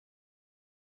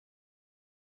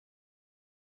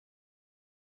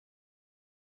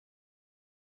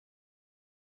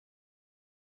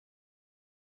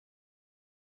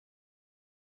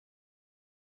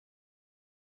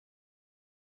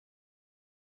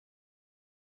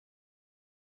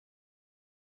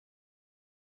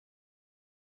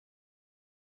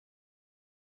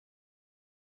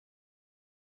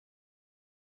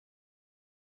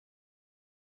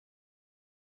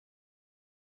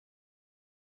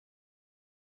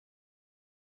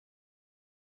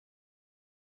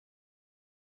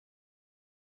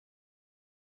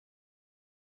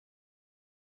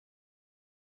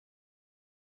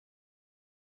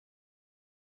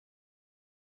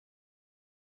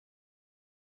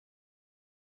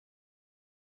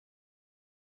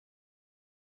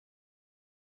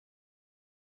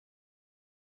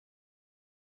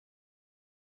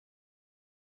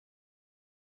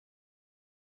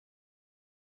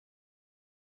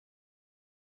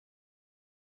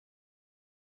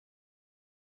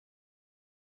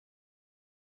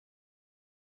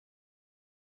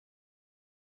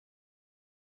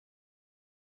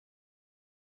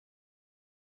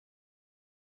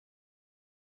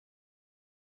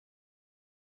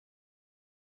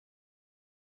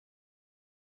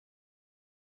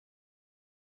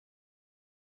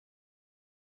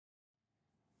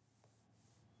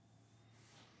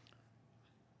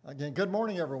Again, good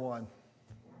morning, everyone.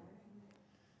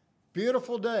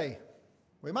 Beautiful day.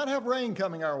 We might have rain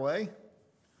coming our way.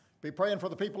 Be praying for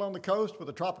the people on the coast with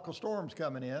the tropical storms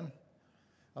coming in.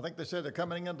 I think they said they're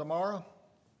coming in tomorrow.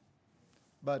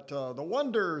 But the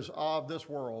wonders of this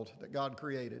world that God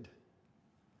created.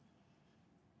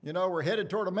 You know, we're headed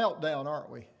toward a meltdown, aren't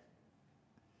we?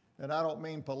 And I don't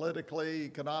mean politically,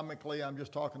 economically. I'm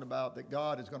just talking about that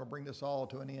God is going to bring this all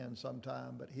to an end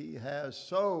sometime. But He has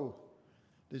so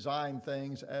designed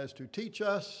things as to teach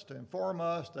us, to inform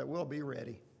us that we'll be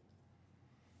ready.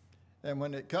 And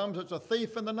when it comes as a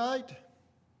thief in the night,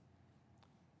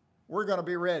 we're going to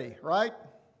be ready, right?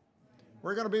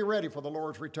 We're going to be ready for the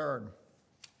Lord's return.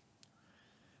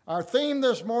 Our theme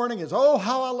this morning is, Oh,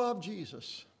 How I Love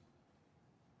Jesus.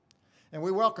 And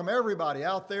we welcome everybody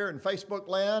out there in Facebook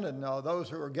land and those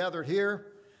who are gathered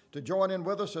here to join in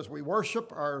with us as we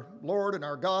worship our Lord and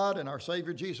our God and our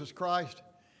Savior Jesus Christ.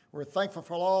 We're thankful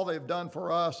for all they've done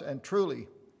for us, and truly,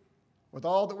 with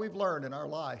all that we've learned in our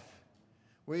life,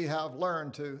 we have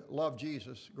learned to love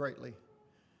Jesus greatly.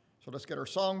 So let's get our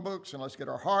songbooks and let's get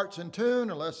our hearts in tune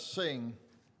and let's sing.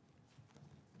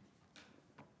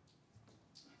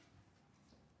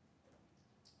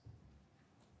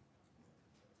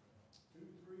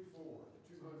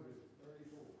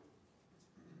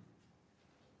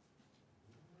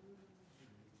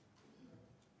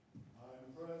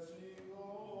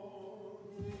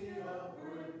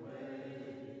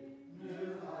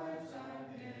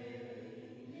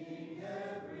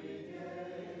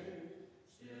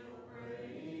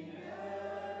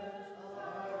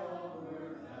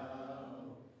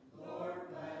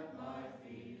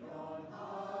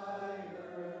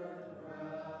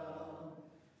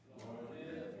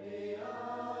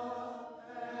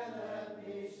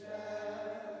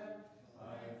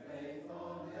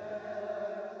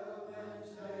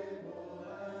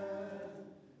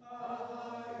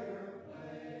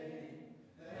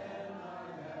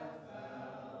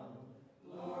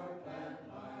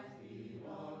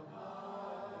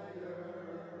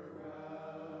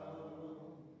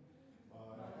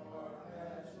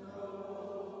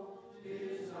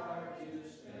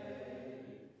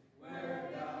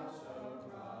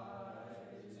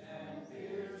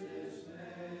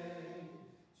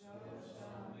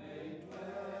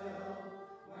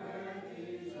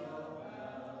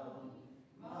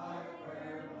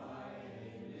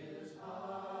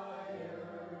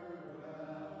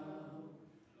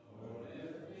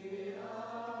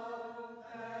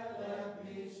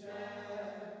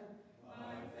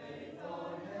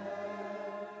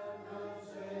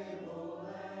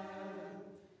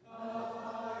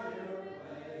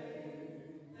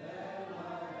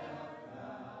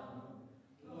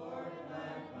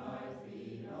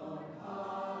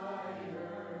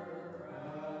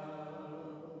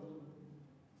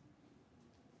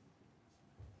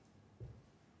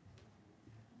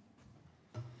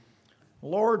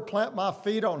 Lord, plant my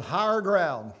feet on higher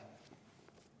ground.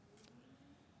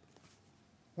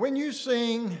 When you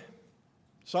sing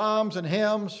psalms and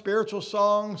hymns, spiritual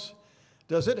songs,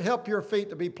 does it help your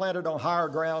feet to be planted on higher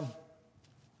ground?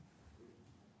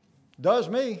 Does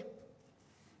me.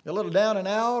 A little down and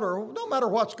out, or no matter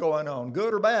what's going on,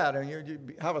 good or bad, and you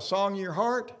have a song in your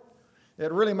heart,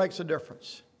 it really makes a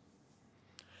difference.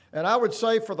 And I would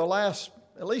say for the last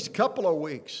at least couple of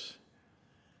weeks,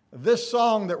 this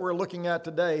song that we're looking at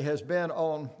today has been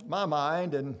on my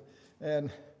mind, and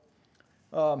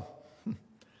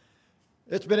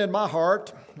it's been in my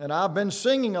heart, and I've been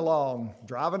singing along,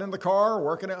 driving in the car,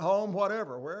 working at home,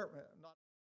 whatever, wherever.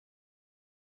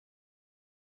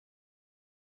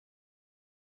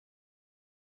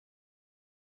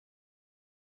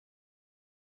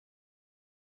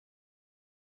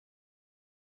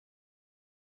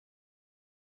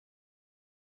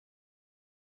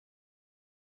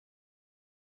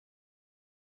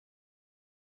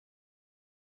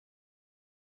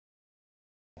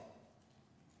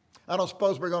 I don't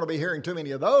suppose we're going to be hearing too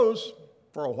many of those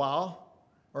for a while,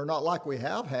 or not like we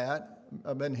have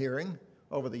been hearing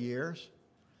over the years.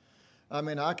 I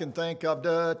mean, I can think of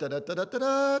oh,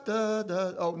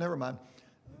 never mind.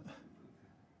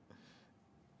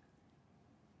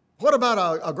 What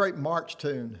about a great march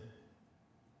tune?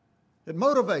 It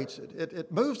motivates it.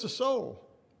 It moves the soul.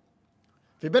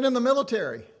 If you've been in the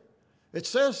military, it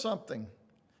says something.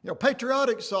 You know,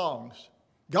 patriotic songs.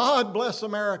 God bless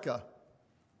America.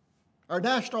 Our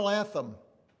national anthem.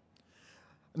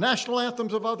 National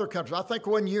anthems of other countries. I think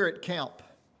one year at Camp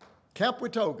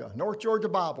Watoga, North Georgia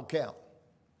Bible Camp.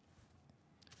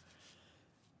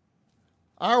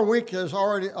 Our week has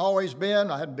always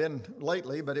been, I hadn't been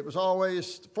lately, but it was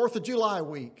always 4th of July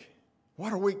week.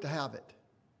 What a week to have it.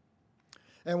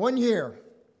 And one year,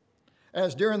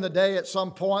 as during the day at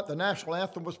some point the national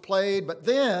anthem was played, but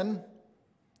then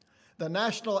the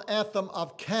national anthem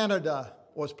of Canada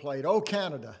was played. Oh,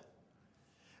 Canada.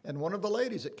 And one of the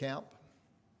ladies at camp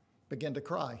began to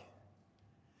cry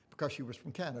because she was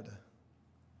from Canada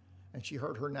and she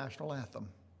heard her national anthem.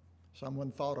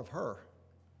 Someone thought of her.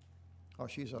 Oh,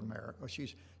 she's an American.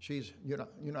 She's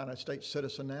United States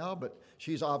citizen now, but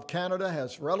she's of Canada,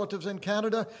 has relatives in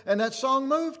Canada, and that song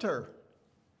moved her.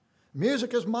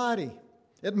 Music is mighty.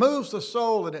 It moves the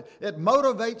soul and it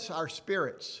motivates our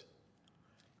spirits.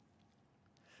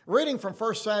 Reading from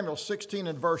 1 Samuel 16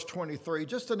 and verse 23,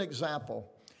 just an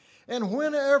example. And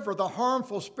whenever the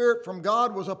harmful spirit from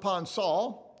God was upon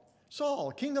Saul,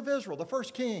 king of Israel, the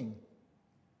first king,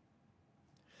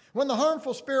 when the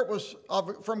harmful spirit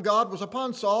from God was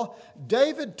upon Saul,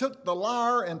 David took the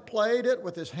lyre and played it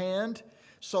with his hand.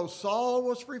 So Saul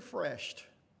was refreshed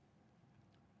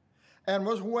and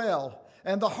was well,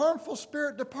 and the harmful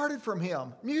spirit departed from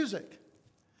him. Music.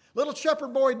 Little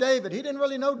shepherd boy David, he didn't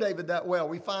really know David that well.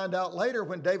 We find out later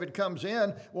when David comes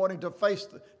in wanting to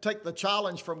take the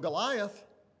challenge from Goliath.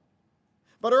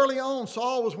 But early on,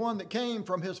 Saul was one that came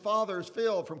from his father's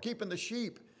field, from keeping the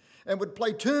sheep, and would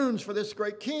play tunes for this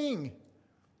great king.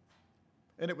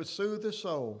 And it would soothe his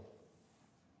soul.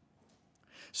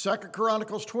 2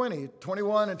 Chronicles 20,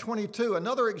 21 and 22,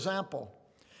 another example.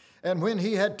 And when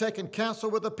he had taken counsel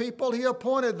with the people, he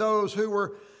appointed those who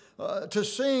were to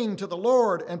sing to the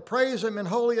Lord and praise him in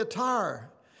holy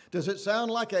attire. Does it sound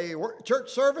like a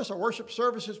church service, a worship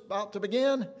service is about to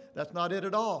begin? That's not it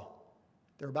at all.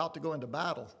 They're about to go into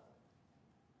battle.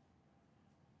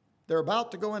 They're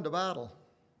about to go into battle.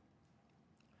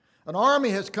 An army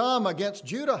has come against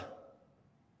Judah,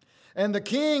 and the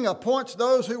king appoints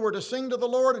those who were to sing to the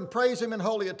Lord and praise him in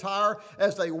holy attire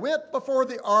as they went before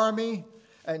the army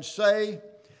and say,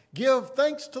 "Give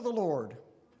thanks to the Lord,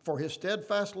 for his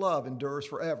steadfast love endures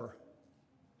forever."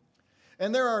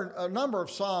 And there are a number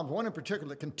of psalms, one in particular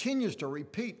that continues to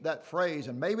repeat that phrase,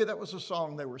 and maybe that was a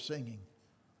song they were singing.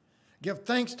 Give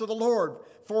thanks to the Lord,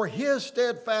 for his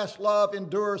steadfast love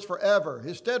endures forever.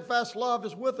 His steadfast love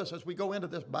is with us as we go into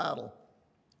this battle.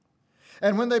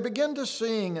 And when they begin to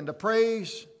sing and to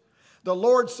praise, the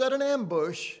Lord set an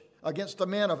ambush against the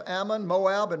men of Ammon,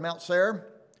 Moab, and Mount Seir,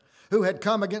 who had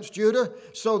come against Judah,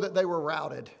 so that they were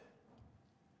routed.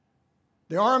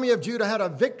 The army of Judah had a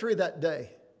victory that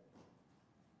day.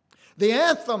 The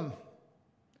anthem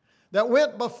that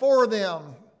went before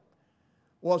them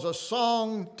was a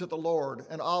song to the Lord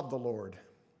and of the Lord.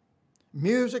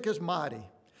 Music is mighty.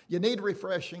 You need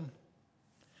refreshing.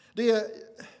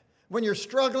 When you're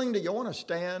struggling, do you want to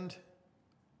stand?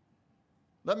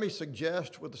 Let me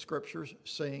suggest with the scriptures,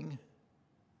 sing,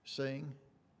 sing.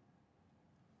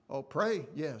 Oh, pray,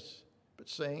 yes, but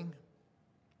sing.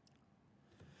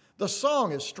 The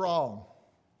song is strong.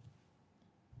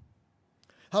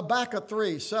 Habakkuk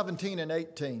 3, 17 and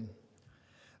 18.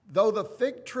 Though the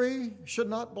fig tree should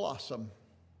not blossom,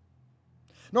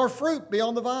 nor fruit be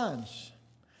on the vines,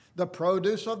 the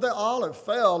produce of the olive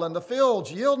fail, and the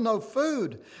fields yield no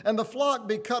food, and the flock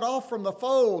be cut off from the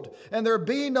fold, and there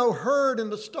be no herd in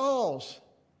the stalls.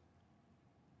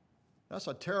 That's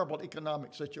a terrible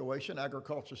economic situation,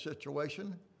 agriculture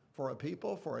situation for a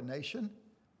people, for a nation.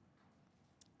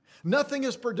 Nothing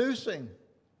is producing.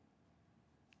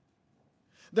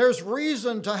 There's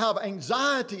reason to have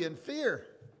anxiety and fear.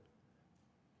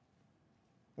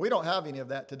 We don't have any of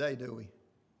that today, do we?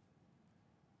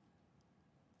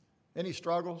 Any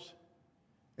struggles?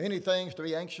 Any things to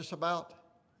be anxious about?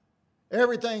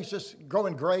 Everything's just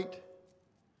going great?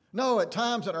 No, at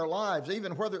times in our lives,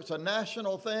 even whether it's a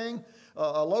national thing,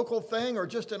 a local thing, or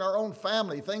just in our own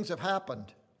family, things have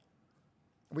happened.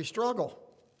 We struggle.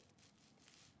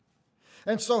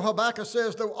 And so Habakkuk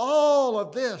says, though all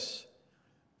of this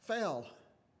fell,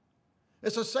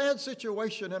 it's a sad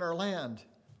situation in our land.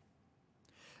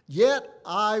 Yet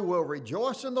I will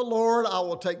rejoice in the Lord. I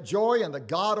will take joy in the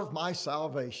God of my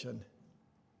salvation.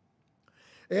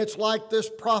 It's like this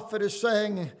prophet is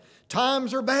saying,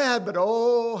 times are bad, but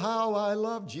oh, how I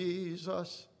love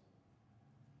Jesus.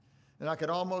 And I can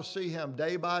almost see him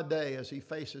day by day as he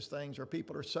faces things, or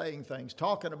people are saying things,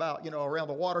 talking about, around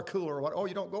the water cooler. Or what? Oh,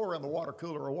 you don't go around the water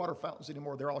cooler or water fountains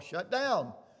anymore. They're all shut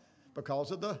down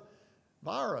because of the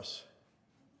virus.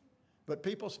 But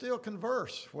people still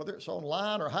converse, whether it's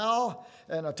online or how,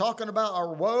 and are talking about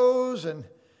our woes. And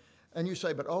you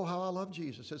say, but oh, how I love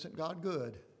Jesus. Isn't God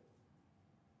good?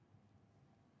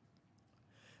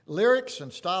 Lyrics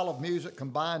and style of music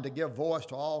combine to give voice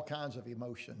to all kinds of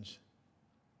emotions.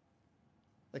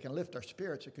 They can lift our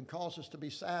spirits. It can cause us to be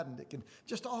saddened. It can,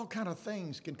 just all kind of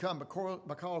things can come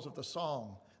because of the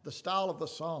song, the style of the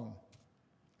song.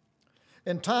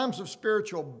 In times of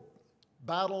spiritual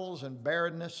battles and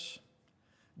barrenness,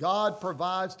 God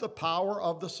provides the power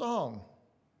of the song.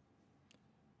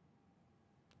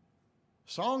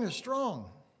 Song is strong.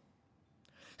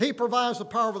 He provides the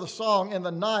power of the song in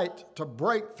the night to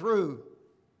break through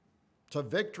to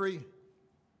victory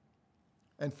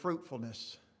and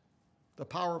fruitfulness. The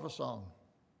power of a song.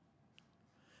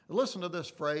 Listen to this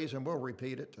phrase, and we'll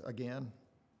repeat it again.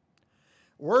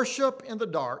 Worship in the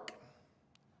dark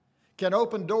can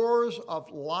open doors of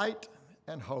light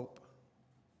and hope.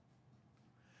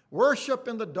 Worship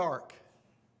in the dark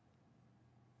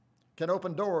can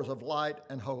open doors of light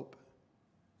and hope.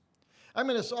 I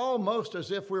mean, it's almost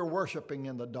as if we're worshiping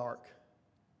in the dark.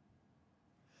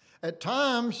 At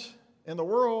times in the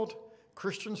world,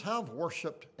 Christians have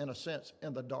worshiped, in a sense,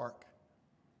 in the dark.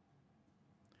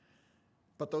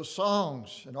 But those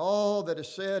songs and all that is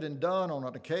said and done on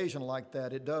an occasion like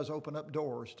that, it does open up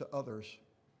doors to others.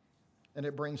 And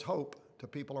it brings hope to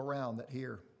people around that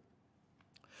hear.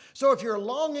 So if you're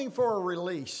longing for a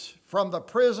release from the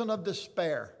prison of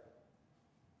despair,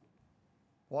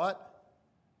 what?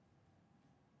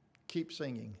 Keep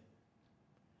singing.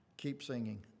 Keep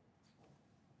singing.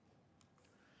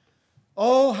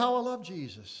 Oh, how I love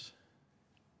Jesus.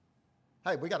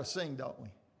 Hey, we got to sing, don't we?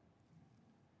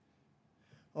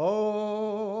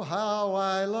 Oh, how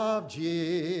I love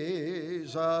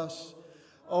Jesus.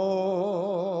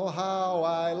 Oh, how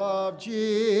I love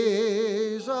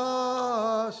Jesus.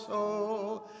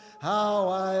 Oh, how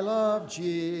I love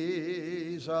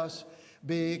Jesus,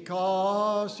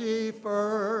 because he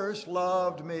first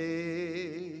loved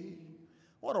me.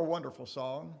 What a wonderful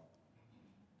song.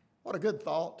 What a good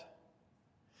thought.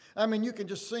 I mean, you can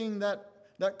just sing that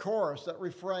chorus, that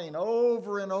refrain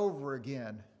over and over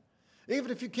again.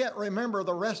 Even if you can't remember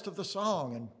the rest of the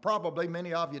song, and probably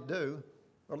many of you do,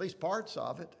 or at least parts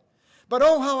of it. But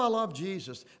oh, how I love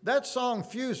Jesus. That song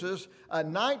fuses a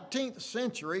 19th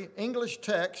century English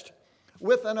text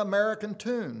with an American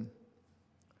tune.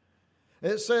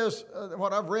 It says,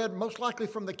 what I've read, most likely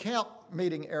from the camp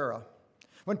meeting era,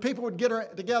 when people would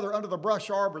get together under the brush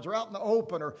arbors or out in the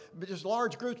open, or just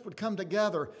large groups would come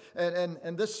together,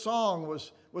 and this song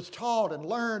was taught and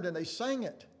learned, and they sang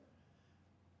it.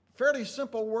 Fairly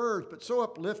simple words, but so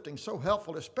uplifting, so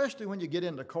helpful, especially when you get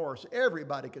into chorus.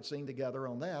 Everybody could sing together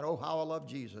on that. Oh, how I love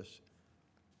Jesus.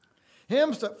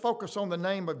 Hymns that focus on the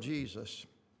name of Jesus,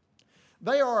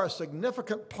 they are a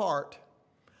significant part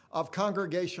of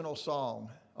congregational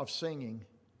song, of singing.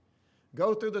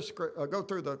 Go through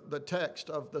the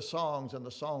text of the songs in the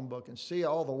songbook and see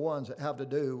all the ones that have to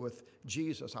do with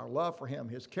Jesus, our love for him,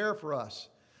 his care for us,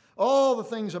 all the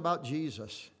things about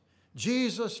Jesus.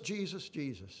 Jesus, Jesus,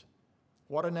 Jesus.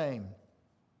 What a name.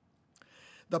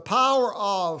 The power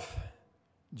of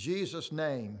Jesus'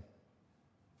 name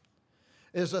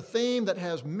is a theme that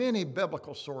has many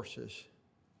biblical sources.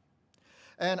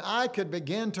 And I could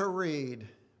begin to read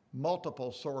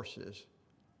multiple sources,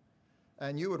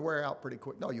 and you would wear out pretty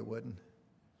quick. No, you wouldn't.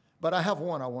 But I have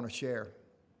one I want to share.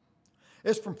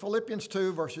 It's from Philippians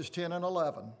 2, verses 10 and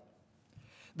 11.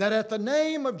 That at the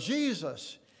name of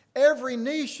Jesus, every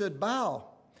knee should bow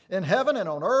in heaven and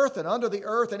on earth and under the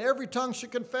earth, and every tongue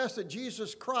should confess that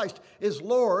Jesus Christ is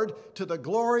Lord, to the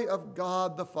glory of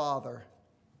God the Father.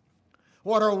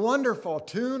 What a wonderful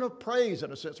tune of praise,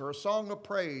 in a sense, or a song of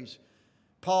praise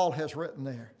Paul has written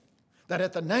there. That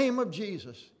at the name of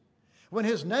Jesus, when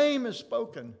his name is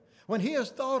spoken, when he is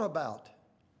thought about,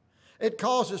 it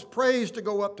causes praise to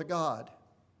go up to God.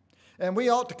 And we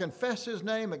ought to confess his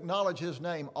name, acknowledge his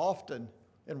name often,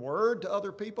 in word to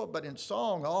other people, but in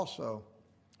song also.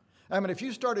 I mean, if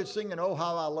you started singing, oh,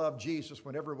 how I love Jesus,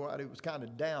 when everybody was kind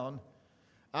of down,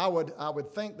 I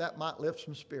would think that might lift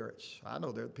some spirits. I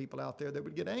know there are people out there that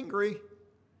would get angry,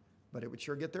 but it would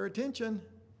sure get their attention.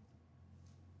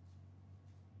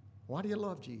 Why do you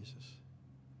love Jesus?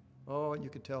 Oh, and you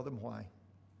could tell them why.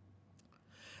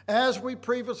 As we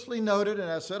previously noted,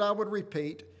 and I said I would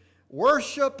repeat,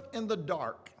 worship in the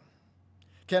dark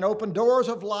can open doors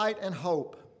of light and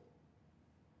hope.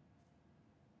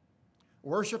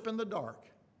 Worship in the dark.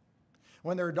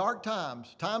 When there are dark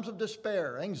times, times of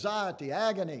despair, anxiety,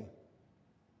 agony,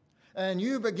 and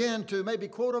you begin to maybe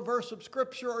quote a verse of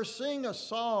Scripture or sing a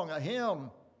song, a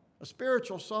hymn, a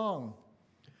spiritual song,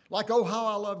 like, oh, how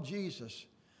I love Jesus.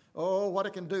 Oh, what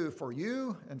it can do for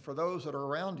you and for those that are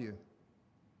around you.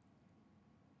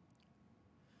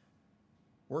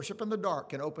 Worship in the dark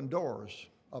can open doors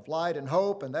of light and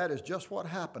hope, and that is just what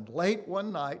happened. Late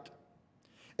one night,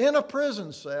 in a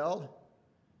prison cell,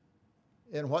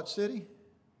 In what city?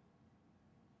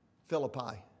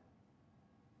 Philippi,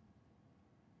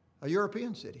 a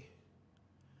European city.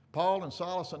 Paul and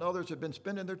Silas and others had been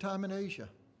spending their time in Asia,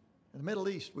 in the Middle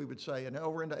East, we would say, and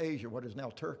over into Asia, what is now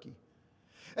Turkey.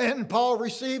 And Paul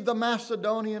received the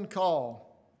Macedonian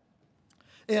call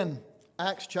in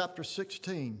Acts chapter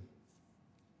 16.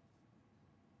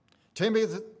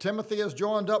 Timothy has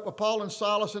joined up with Paul and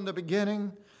Silas in the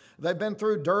beginning. They've been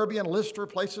through Derbe and Lystra,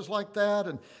 places like that.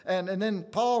 And then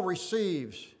Paul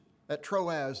receives at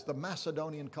Troas the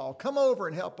Macedonian call. Come over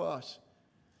and help us.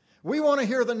 We want to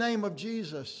hear the name of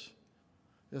Jesus.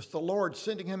 It's the Lord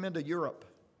sending him into Europe.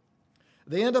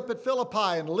 They end up at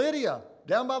Philippi and Lydia,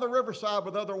 down by the riverside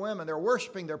with other women. They're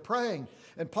worshiping, they're praying.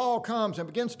 And Paul comes and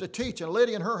begins to teach, and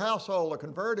Lydia and her household are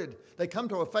converted. They come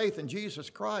to a faith in Jesus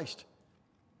Christ.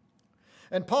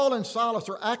 And Paul and Silas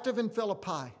are active in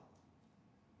Philippi.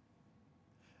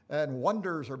 And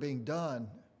wonders are being done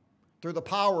through the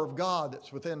power of God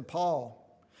that's within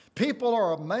Paul. People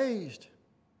are amazed.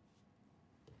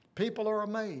 People are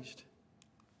amazed.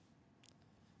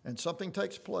 And something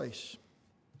takes place.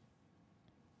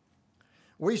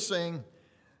 We sing,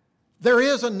 there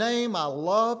is a name I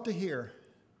love to hear.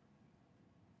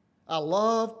 I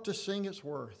love to sing its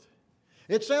worth.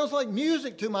 It sounds like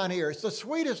music to mine ear. It's the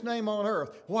sweetest name on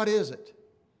earth. What is it?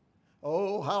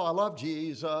 Oh, how I love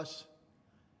Jesus.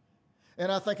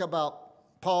 And I think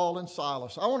about Paul and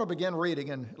Silas. I want to begin reading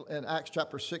in Acts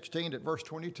chapter 16 at verse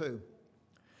 22.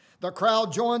 The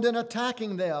crowd joined in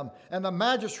attacking them, and the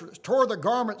magistrates tore the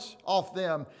garments off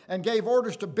them and gave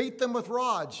orders to beat them with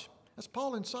rods. That's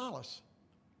Paul and Silas.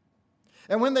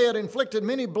 And when they had inflicted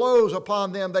many blows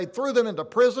upon them, they threw them into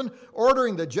prison,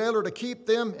 ordering the jailer to keep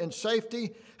them in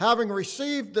safety. Having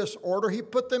received this order, he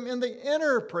put them in the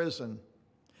inner prison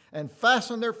and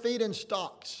fastened their feet in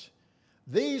stocks.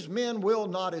 These men will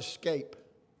not escape.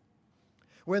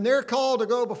 When they're called to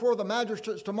go before the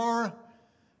magistrates tomorrow,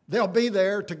 they'll be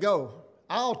there to go.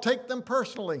 I'll take them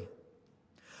personally.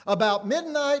 About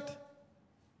midnight,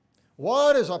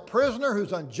 what is a prisoner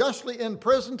who's unjustly in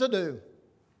prison to do?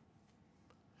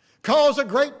 Cause a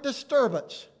great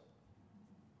disturbance.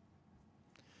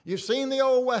 You've seen the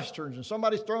old westerns, and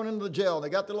somebody's thrown into the jail, and they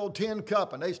got the little tin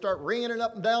cup, and they start ringing it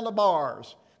up and down the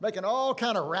bars, making all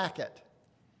kind of racket.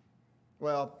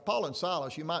 Well, Paul and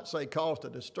Silas, you might say, caused a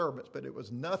disturbance, but it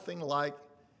was nothing like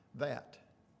that.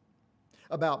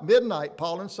 About midnight,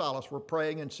 Paul and Silas were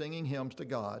praying and singing hymns to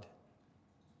God.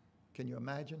 Can you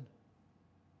imagine?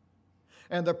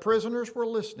 And the prisoners were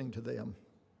listening to them.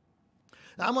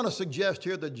 Now, I'm going to suggest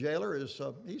here the jailer is,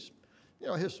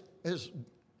 his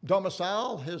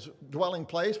domicile, his dwelling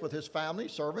place with his family,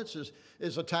 servants,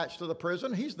 is attached to the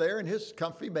prison. He's there in his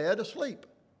comfy bed asleep.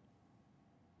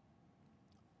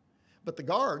 But the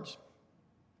guards,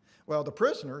 the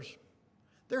prisoners,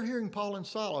 they're hearing Paul and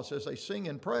Silas as they sing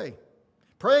and pray,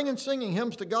 praying and singing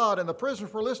hymns to God, and the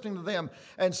prisoners were listening to them.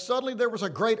 And suddenly there was a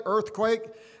great earthquake,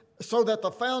 so that the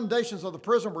foundations of the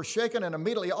prison were shaken, and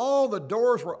immediately all the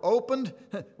doors were opened.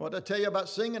 What did I tell you about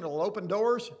singing? It'll open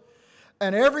doors.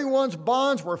 And everyone's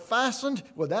bonds were fastened.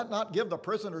 Would that not give the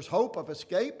prisoners hope of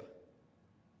escape?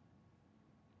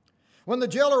 When the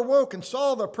jailer woke and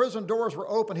saw the prison doors were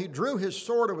open, he drew his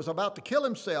sword and was about to kill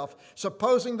himself,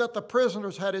 supposing that the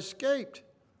prisoners had escaped.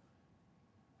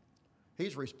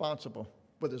 He's responsible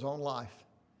with his own life.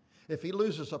 If he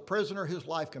loses a prisoner, his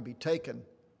life can be taken.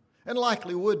 And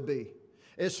likely would be,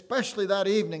 especially that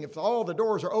evening if all the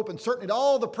doors are open. Certainly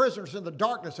all the prisoners in the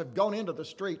darkness have gone into the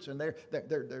streets, and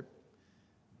they're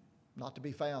not to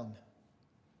be found.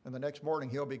 And the next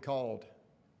morning he'll be called,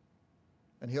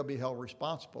 and he'll be held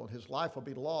responsible. His life will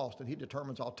be lost, and he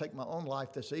determines, I'll take my own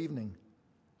life this evening.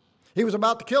 He was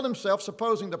about to kill himself,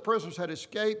 supposing the prisoners had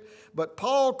escaped, but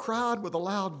Paul cried with a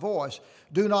loud voice,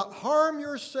 do not harm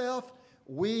yourself,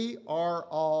 we are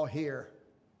all here.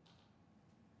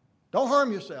 Don't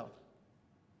harm yourself.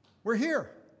 We're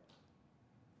here.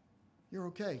 You're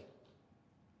okay.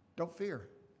 Don't fear.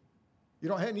 You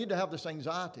don't need to have this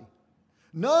anxiety.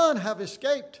 None have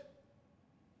escaped.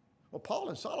 Well, Paul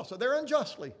and Silas said they're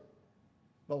unjustly.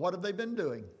 But what have they been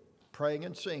doing? Praying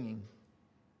and singing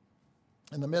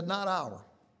in the midnight hour.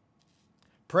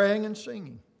 Praying and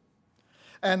singing.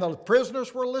 And the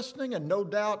prisoners were listening, and no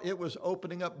doubt it was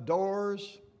opening up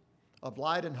doors of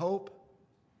light and hope,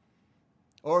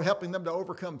 or helping them to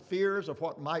overcome fears of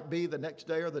what might be the next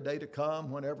day or the day to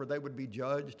come whenever they would be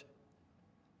judged.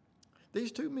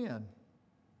 These two men,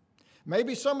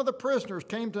 maybe some of the prisoners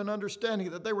came to an understanding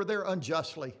that they were there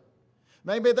unjustly.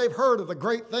 Maybe they've heard of the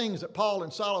great things that Paul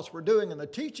and Silas were doing and the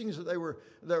teachings that they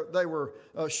were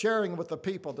sharing with the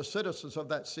people, the citizens of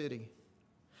that city.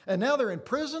 And now they're in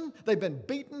prison. They've been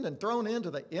beaten and thrown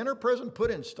into the inner prison,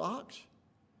 put in stocks.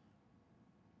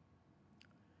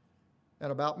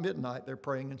 And about midnight, they're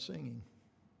praying and singing.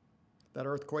 That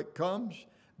earthquake comes,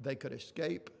 they could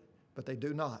escape, but they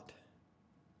do not.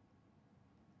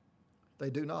 They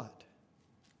do not.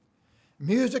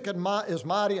 Music is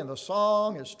mighty and the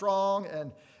song is strong,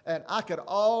 and I could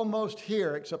almost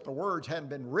hear, except the words hadn't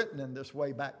been written in this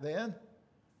way back then,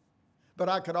 but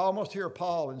I could almost hear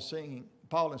Paul and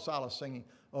Silas singing,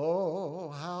 "Oh,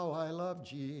 how I love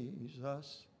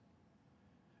Jesus."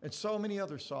 And so many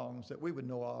other songs that we would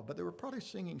know of, but they were probably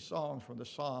singing songs from the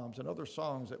Psalms and other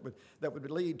songs that would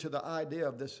lead to the idea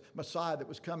of this Messiah that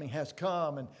was coming has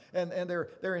come, and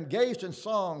they're engaged in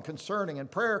song concerning and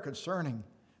prayer concerning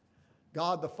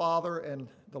God the Father and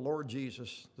the Lord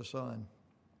Jesus the Son.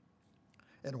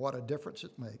 And what a difference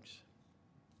it makes.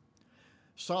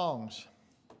 Songs.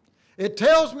 It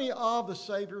tells me of the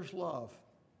Savior's love,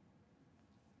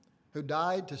 who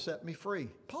died to set me free.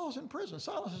 Paul's in prison.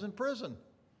 Silas is in prison.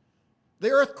 The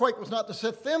earthquake was not to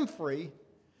set them free.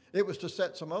 It was to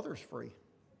set some others free.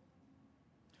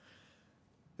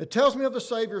 It tells me of the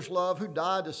Savior's love, who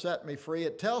died to set me free.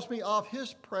 It tells me of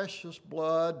His precious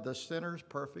blood, the sinner's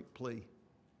perfect plea.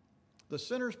 The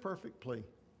sinner's perfect plea.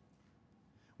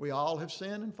 We all have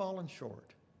sinned and fallen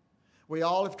short. We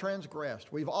all have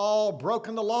transgressed. We've all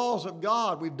broken the laws of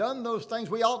God. We've done those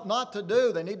things we ought not to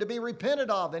do. They need to be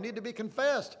repented of. They need to be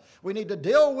confessed. We need to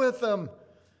deal with them.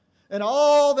 And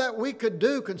all that we could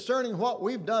do concerning what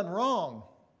we've done wrong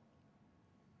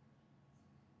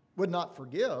would not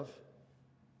forgive.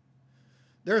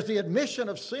 There's the admission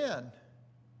of sin,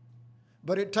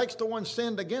 but it takes the one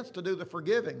sinned against to do the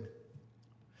forgiving.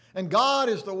 And God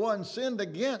is the one sinned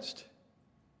against.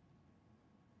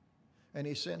 And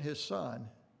He sent His Son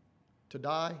to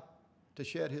die, to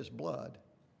shed His blood,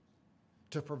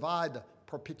 to provide the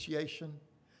propitiation,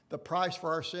 the price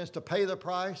for our sins, to pay the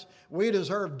price. We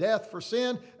deserve death for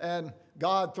sin, and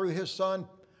God, through His Son,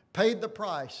 paid the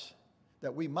price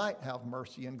that we might have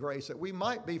mercy and grace, that we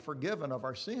might be forgiven of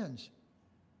our sins.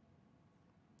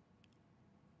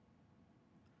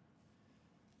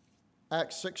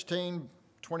 Acts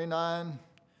 16:29,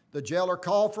 the jailer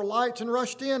called for lights and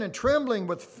rushed in, and trembling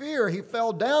with fear, he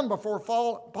fell down before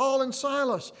Paul and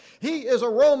Silas. He is a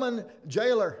Roman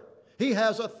jailer. He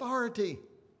has authority.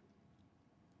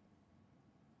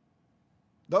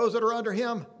 Those that are under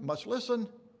him must listen.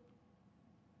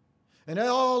 And they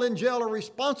all in jail are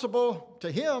responsible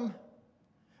to him.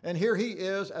 And here he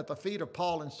is at the feet of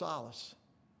Paul and Silas,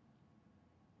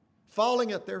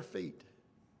 falling at their feet.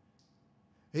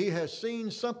 He has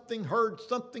seen something, heard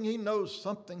something, he knows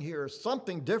something here,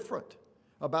 something different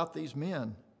about these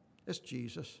men. It's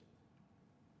Jesus.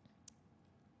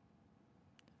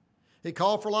 He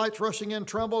called for lights, rushing in,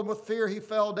 trembled with fear. He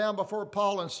fell down before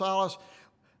Paul and Silas.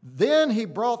 Then he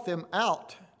brought them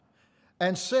out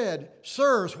and said,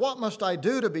 "Sirs, what must I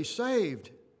do to be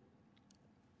saved?"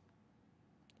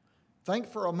 Think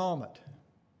for a moment.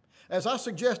 As I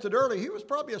suggested earlier, he was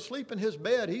probably asleep in his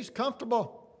bed. He's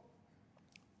comfortable.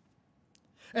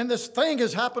 And this thing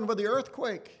has happened with the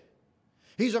earthquake.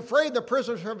 He's afraid the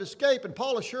prisoners have escaped, and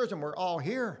Paul assures him, we're all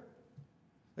here.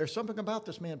 There's something about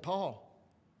this man, Paul.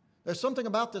 There's something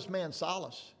about this man,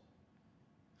 Silas.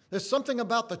 There's something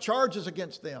about the charges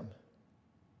against them.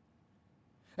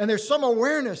 And there's some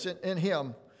awareness in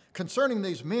him concerning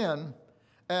these men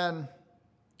and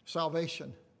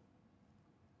salvation.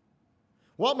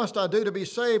 What must I do to be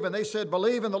saved? And they said,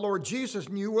 believe in the Lord Jesus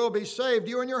and you will be saved,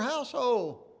 you and your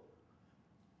household.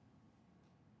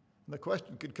 And the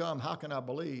question could come, how can I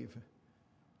believe?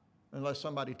 Unless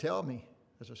somebody tell me.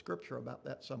 There's a scripture about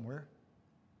that somewhere.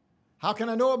 How can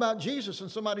I know about Jesus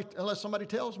unless somebody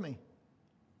tells me?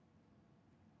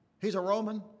 He's a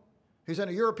Roman. He's in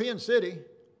a European city.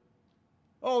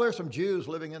 Oh, there's some Jews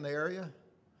living in the area.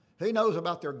 He knows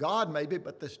about their God maybe,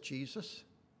 but this Jesus.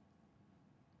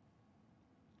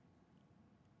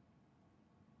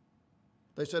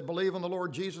 They said, believe in the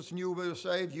Lord Jesus and you will be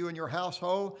saved, you and your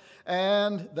household.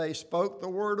 And they spoke the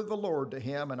word of the Lord to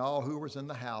him and all who was in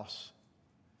the house.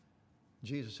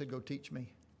 Jesus said, go teach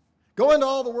me. Go into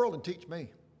all the world and teach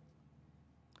me.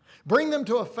 Bring them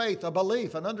to a faith, a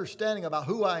belief, an understanding about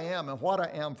who I am and what I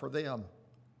am for them.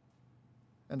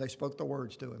 And they spoke the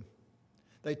words to him.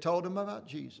 They told him about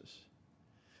Jesus.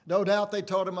 No doubt they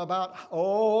told him about,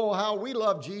 oh, how we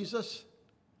love Jesus.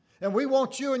 And we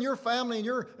want you and your family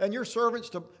and your servants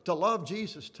to love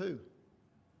Jesus too.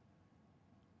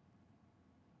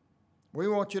 We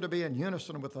want you to be in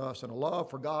unison with us in a love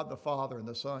for God the Father and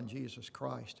the Son, Jesus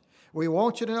Christ. We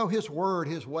want you to know his word,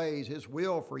 his ways, his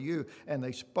will for you. And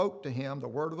they spoke to him the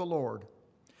word of the Lord.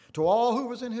 to all who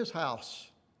was in his house.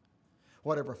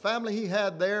 Whatever family he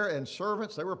had there and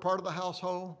servants, they were part of the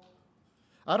household.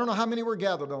 I don't know how many were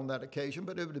gathered on that occasion,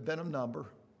 but it would have been a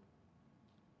number.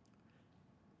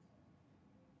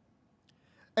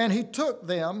 And he took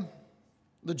them,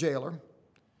 the jailer,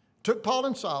 took Paul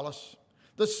and Silas,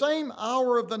 the same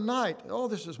hour of the night. Oh,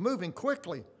 this is moving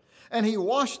quickly. And he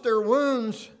washed their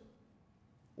wounds.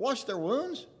 Washed their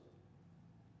wounds?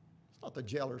 It's not the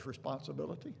jailer's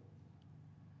responsibility.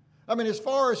 I mean, as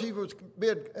far as he would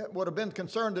have been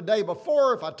concerned the day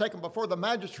before, if I take them before the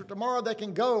magistrate tomorrow, they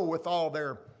can go with all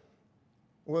their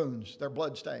wounds, their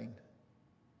blood stained.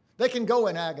 They can go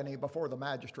in agony before the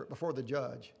magistrate, before the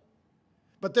judge.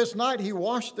 But this night he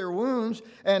washed their wounds,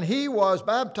 and he was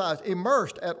baptized,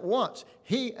 immersed at once,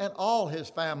 he and all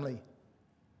his family.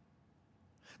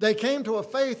 They came to a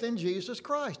faith in Jesus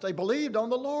Christ. They believed on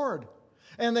the Lord.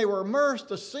 And they were immersed.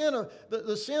 The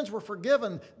sins were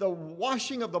forgiven. The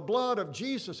washing of the blood of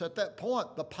Jesus at that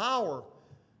point, the power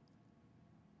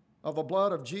of the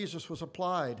blood of Jesus was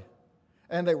applied.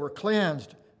 And they were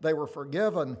cleansed. They were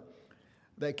forgiven.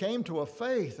 They came to a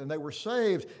faith and they were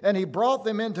saved. And he brought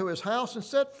them into his house and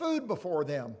set food before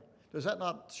them. Does that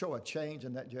not show a change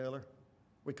in that jailer?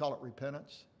 We call it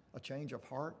repentance, a change of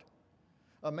heart.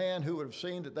 A man who would have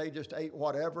seen that they just ate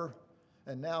whatever,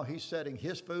 and now he's setting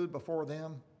his food before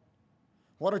them.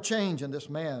 What a change in this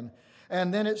man.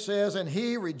 And then it says, and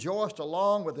he rejoiced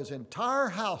along with his entire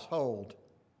household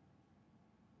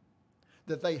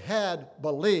that they had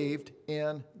believed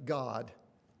in God.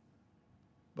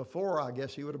 Before, I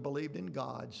guess he would have believed in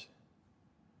gods,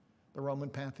 the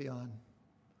Roman pantheon.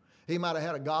 He might have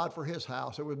had a god for his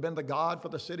house. It would have been the god for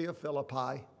the city of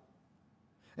Philippi.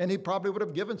 And he probably would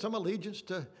have given some allegiance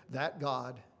to that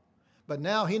God. But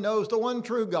now he knows the one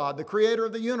true God, the creator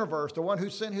of the universe, the one who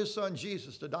sent his son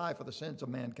Jesus to die for the sins of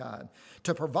mankind,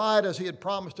 to provide, as he had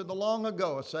promised in the long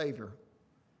ago, a Savior.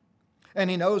 And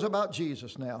he knows about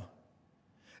Jesus now.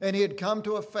 And he had come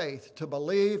to a faith to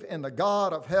believe in the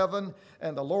God of heaven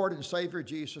and the Lord and Savior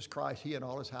Jesus Christ, he and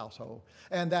all his household.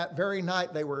 And that very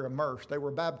night they were immersed, they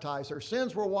were baptized, their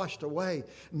sins were washed away.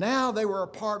 Now they were a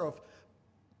part of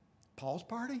Paul's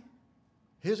party?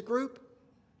 His group?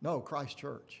 No, Christ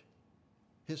Church.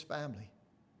 His family.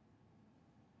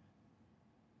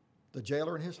 The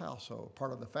jailer and his household,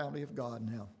 part of the family of God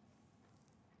now.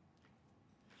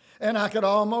 And I could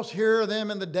almost hear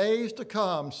them in the days to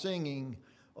come singing,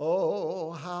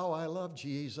 oh, how I love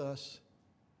Jesus,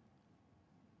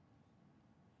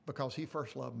 because he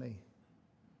first loved me.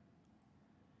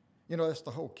 You know, that's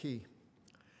the whole key,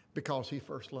 because he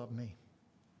first loved me.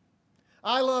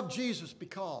 I love Jesus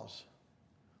because.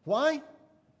 Why?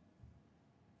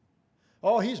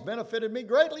 Oh, he's benefited me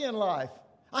greatly in life.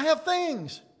 I have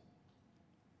things.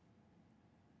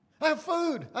 I have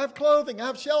food. I have clothing. I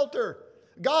have shelter.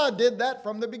 God did that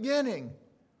from the beginning.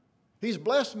 He's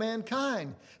blessed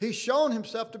mankind. He's shown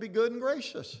himself to be good and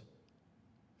gracious.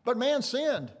 But man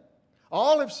sinned.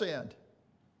 All have sinned.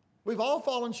 We've all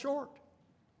fallen short.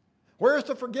 Where is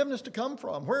the forgiveness to come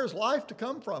from? Where is life to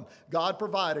come from? God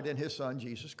provided in his son,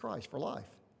 Jesus Christ, for life.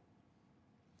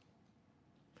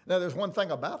 Now, there's one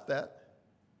thing about that.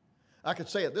 I could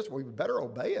say it this way, we better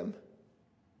obey him.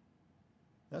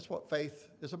 That's what faith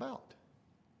is about.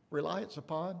 Reliance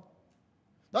upon.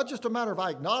 Not just a matter of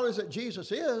I acknowledge that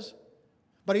Jesus is,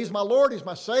 but he's my Lord, he's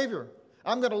my Savior.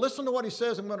 I'm going to listen to what he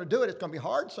says, I'm going to do it. It's going to be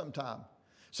hard sometimes.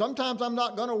 Sometimes I'm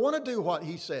not going to want to do what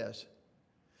he says,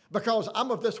 because I'm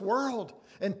of this world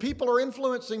and people are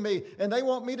influencing me and they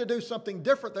want me to do something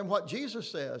different than what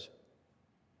Jesus says.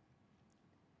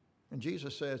 And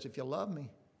Jesus says, if you love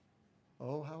me,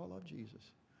 oh, how I love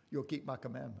Jesus, you'll keep my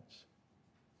commandments.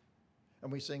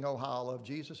 And we sing, oh, how I love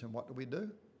Jesus, and what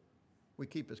do? We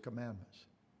keep his commandments.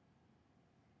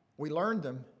 We learn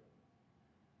them,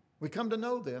 we come to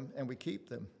know them, and we keep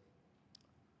them.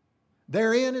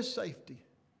 Therein is safety.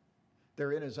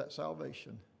 Therein is that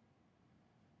salvation.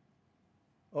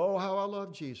 Oh, how I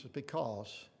love Jesus,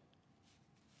 because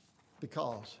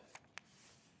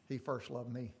he first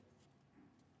loved me.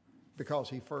 Because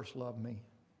he first loved me.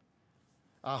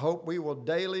 I hope we will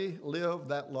daily live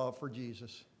that love for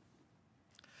Jesus.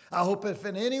 I hope if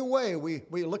in any way we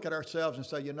look at ourselves and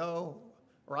say, you know,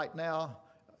 right now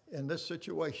in this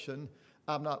situation,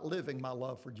 I'm not living my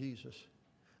love for Jesus.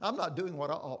 I'm not doing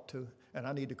what I ought to, and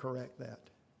I need to correct that.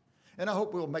 And I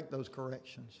hope we'll make those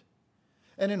corrections.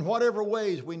 And in whatever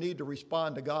ways we need to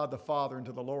respond to God the Father and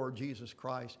to the Lord Jesus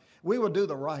Christ, we will do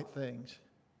the right things.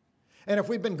 And if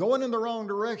we've been going in the wrong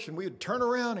direction, we would turn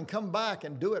around and come back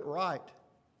and do it right.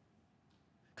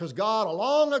 Because God,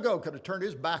 long ago, could have turned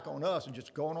his back on us and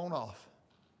just gone on off.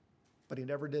 But he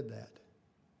never did that.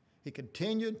 He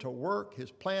continued to work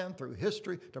his plan through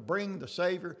history to bring the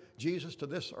Savior, Jesus, to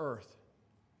this earth.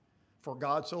 For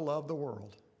God so loved the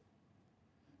world.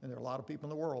 And there are a lot of people in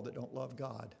the world that don't love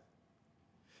God.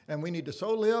 And we need to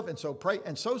so live and so pray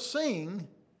and so sing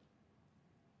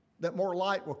that more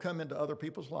light will come into other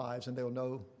people's lives and they'll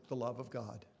know the love of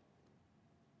God.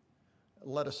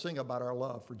 Let us sing about our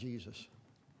love for Jesus.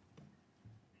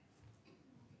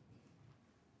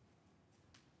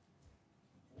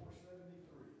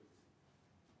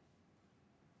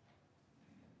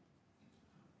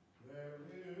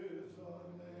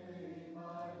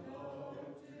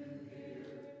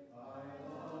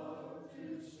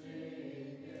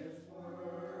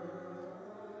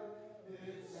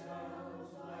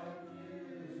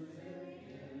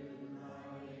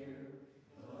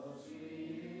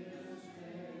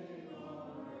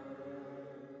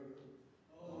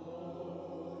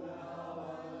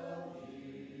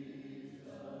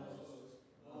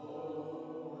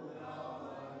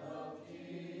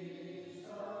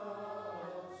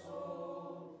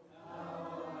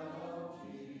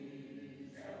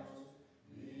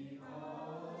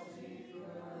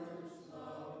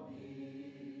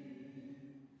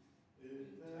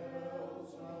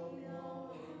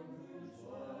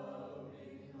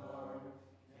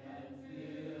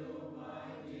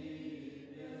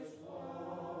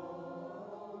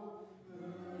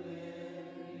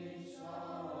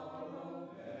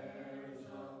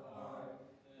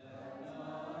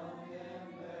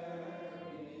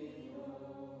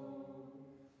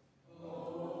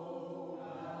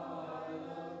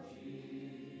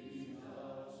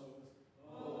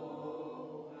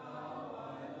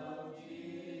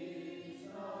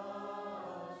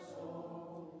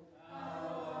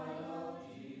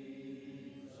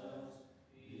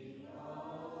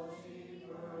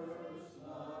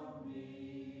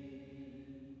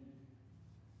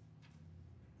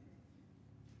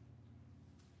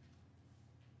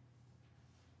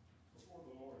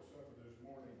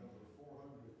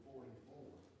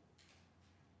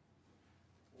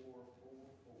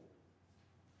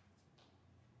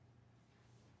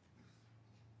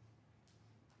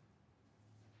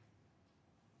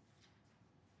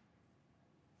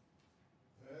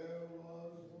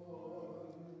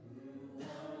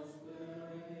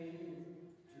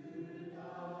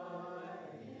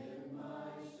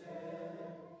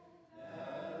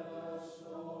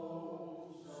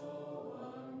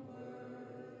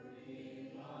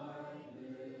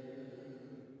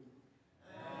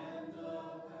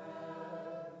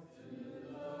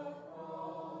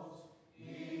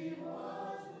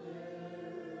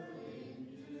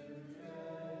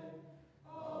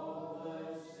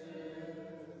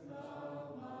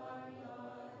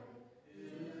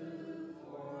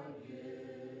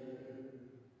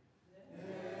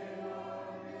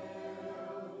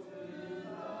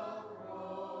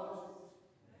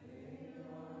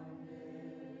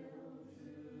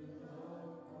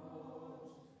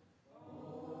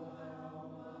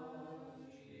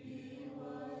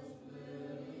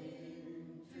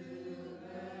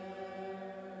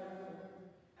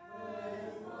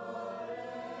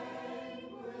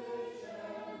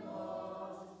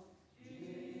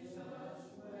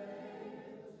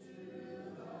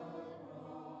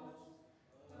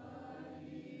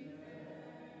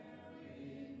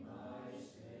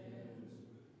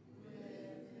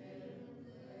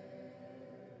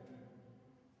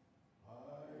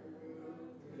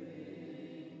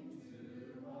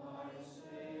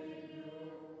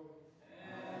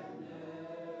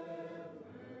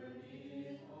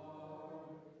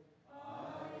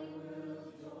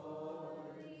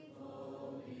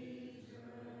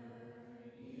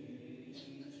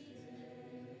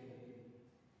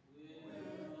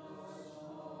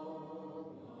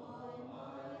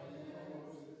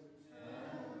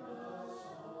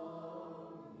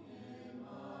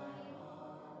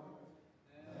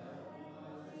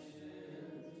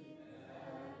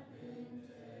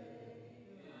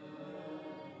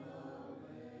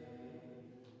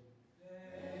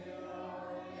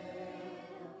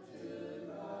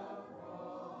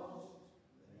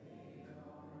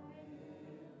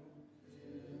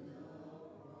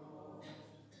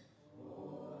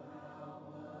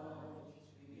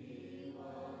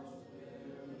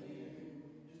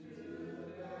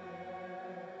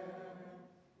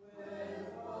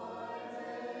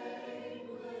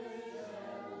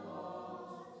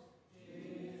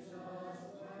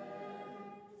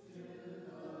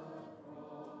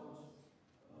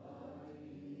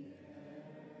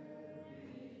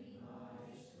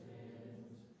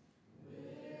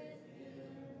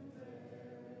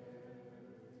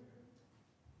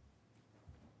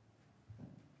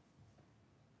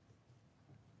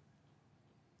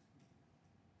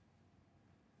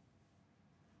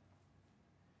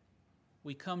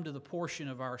 we come to the portion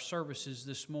of our services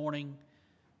this morning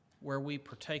where we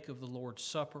partake of the Lord's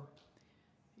Supper.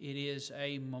 It is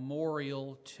a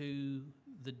memorial to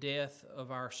the death of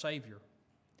our Savior.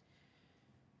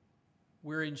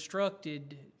 We're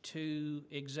instructed to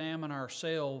examine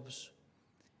ourselves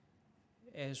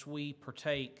as we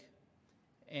partake,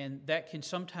 and that can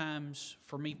sometimes,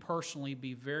 for me personally,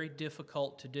 be very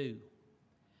difficult to do.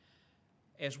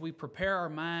 As we prepare our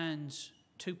minds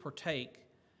to partake,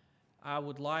 I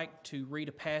would like to read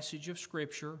a passage of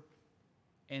Scripture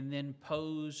and then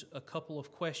pose a couple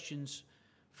of questions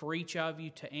for each of you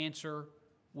to answer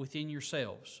within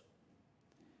yourselves.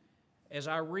 As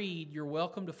I read, you're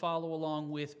welcome to follow along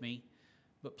with me,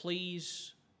 but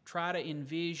please try to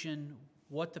envision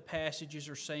what the passages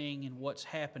are saying and what's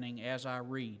happening as I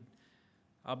read.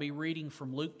 I'll be reading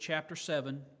from Luke chapter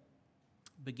 7,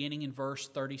 beginning in verse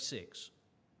 36.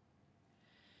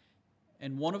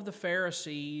 And one of the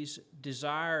Pharisees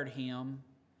desired him,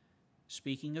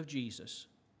 speaking of Jesus,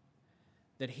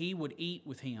 that he would eat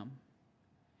with him.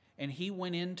 And he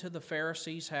went into the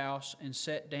Pharisee's house and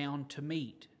sat down to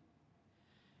meat.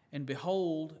 And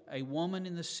behold, a woman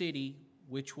in the city,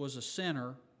 which was a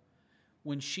sinner,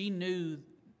 when she knew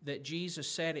that Jesus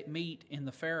sat at meat in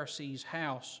the Pharisee's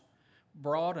house,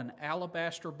 brought an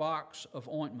alabaster box of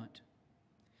ointment,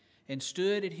 and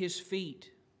stood at his feet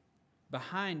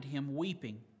behind him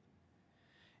weeping,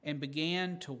 and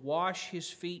began to wash his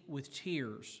feet with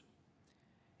tears,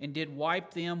 and did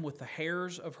wipe them with the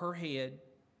hairs of her head,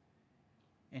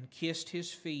 and kissed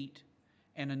his feet,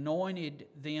 and anointed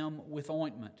them with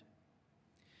ointment.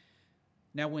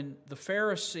 Now when the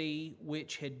Pharisee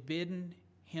which had bidden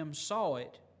him saw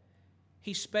it,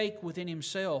 he spake within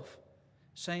himself,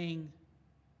 saying,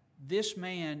 This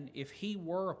man, if he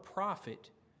were a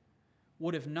prophet,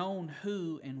 would have known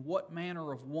who and what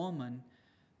manner of woman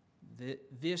that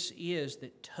this is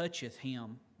that toucheth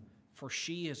him, for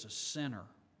she is a sinner.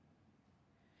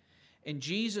 And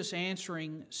Jesus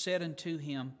answering said unto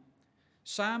him,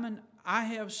 Simon, I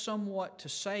have somewhat to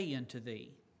say unto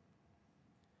thee.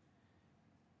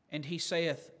 And he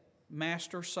saith,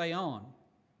 Master, say on.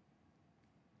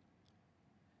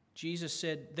 Jesus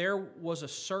said, There was a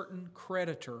certain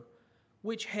creditor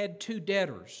which had 2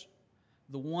 debtors.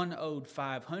 The one owed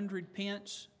 500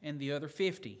 pence, and the other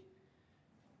 50.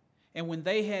 And when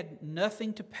they had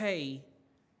nothing to pay,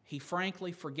 he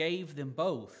frankly forgave them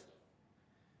both.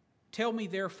 Tell me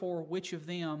therefore which of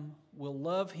them will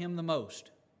love him the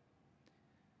most.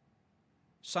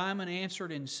 Simon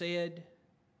answered and said,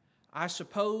 I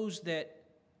suppose that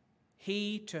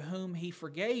he to whom he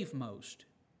forgave most.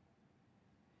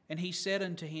 And he said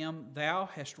unto him, Thou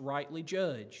hast rightly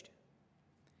judged.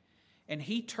 And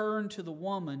he turned to the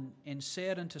woman and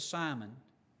said unto Simon,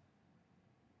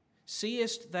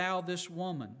 Seest thou this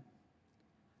woman?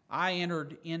 I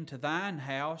entered into thine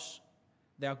house.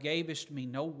 Thou gavest me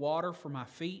no water for my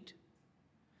feet,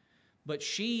 but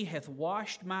she hath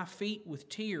washed my feet with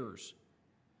tears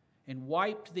and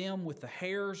wiped them with the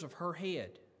hairs of her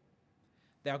head.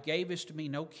 Thou gavest me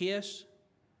no kiss,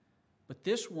 but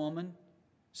this woman,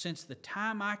 since the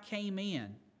time I came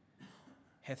in,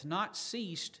 hath not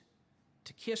ceased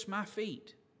to kiss my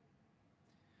feet.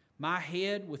 My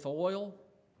head with oil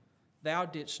thou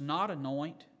didst not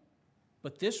anoint,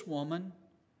 but this woman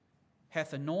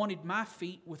hath anointed my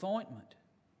feet with ointment.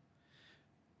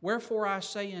 Wherefore I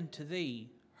say unto thee,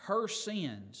 her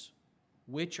sins,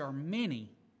 which are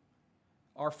many,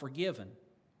 are forgiven.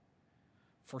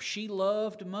 For she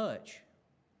loved much,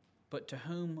 but to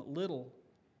whom little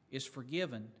is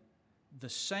forgiven, the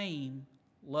same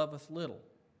loveth little.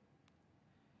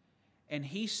 And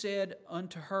he said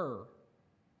unto her,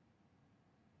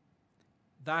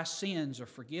 Thy sins are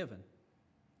forgiven.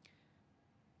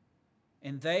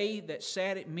 And they that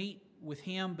sat at meat with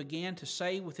him began to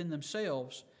say within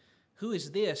themselves, Who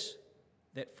is this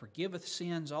that forgiveth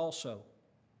sins also?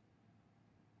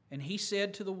 And he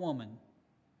said to the woman,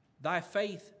 Thy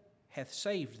faith hath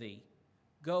saved thee.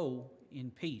 Go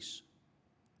in peace.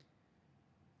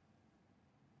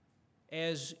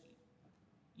 As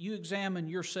you examine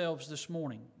yourselves this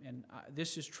morning, and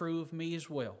this is true of me as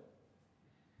well,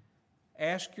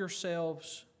 ask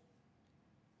yourselves,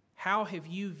 how have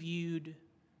you viewed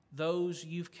those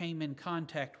you've came in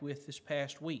contact with this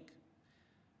past week?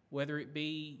 Whether it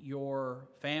be your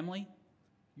family,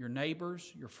 your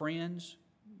neighbors, your friends,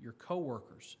 your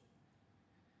co-workers.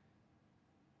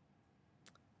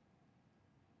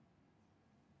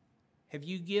 Have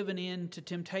you given in to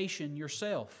temptation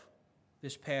yourself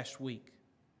this past week?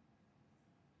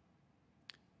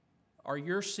 Are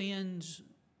your sins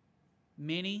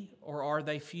many or are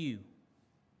they few?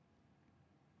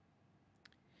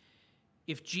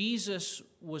 if Jesus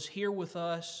was here with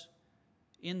us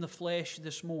in the flesh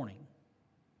this morning,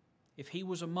 if He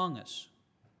was among us,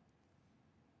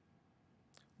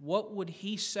 what would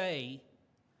He say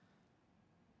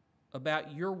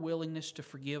about your willingness to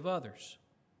forgive others?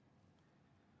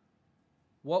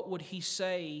 What would He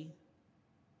say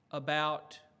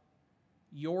about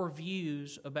your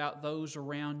views about those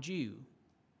around you?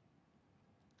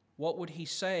 What would He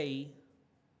say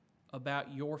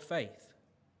about your faith?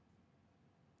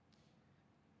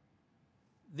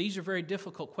 These are very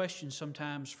difficult questions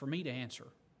sometimes for me to answer.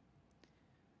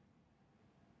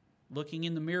 Looking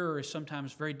in the mirror is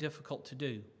sometimes very difficult to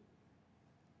do.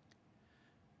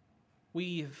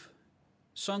 We've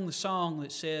sung the song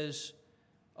that says,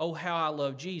 "Oh, how I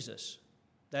love Jesus."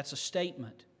 That's a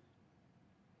statement.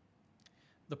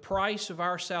 The price of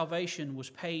our salvation was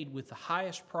paid with the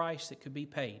highest price that could be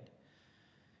paid.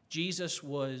 Jesus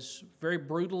was very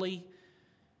brutally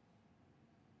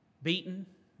beaten,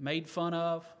 made fun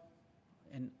of,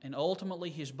 and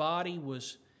ultimately His body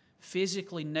was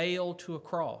physically nailed to a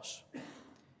cross.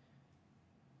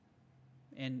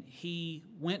 And He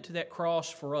went to that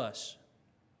cross for us.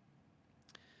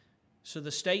 So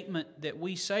the statement that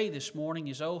we say this morning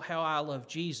is, "Oh, how I love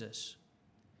Jesus."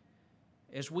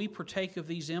 As we partake of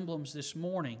these emblems this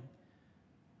morning,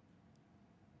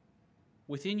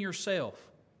 within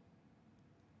yourself,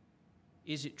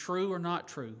 is it true or not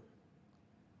true?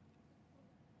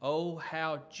 Oh,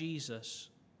 how Jesus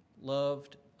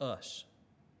loved us.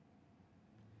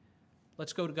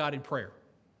 Let's go to God in prayer.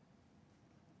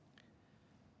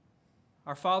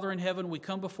 Our Father in heaven, we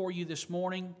come before You this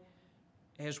morning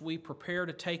as we prepare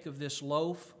to take of this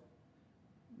loaf,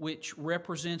 which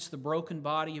represents the broken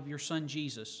body of Your Son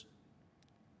Jesus.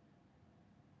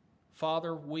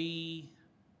 Father, we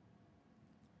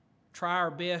try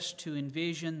our best to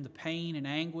envision the pain and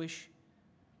anguish,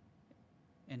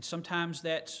 and sometimes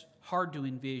that's hard to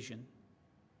envision.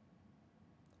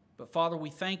 But Father, we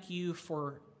thank You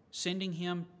for sending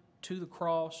Him to the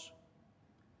cross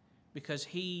because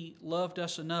He loved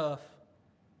us enough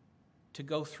to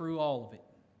go through all of it.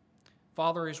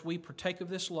 Father, as we partake of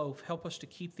this loaf, help us to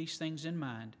keep these things in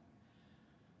mind.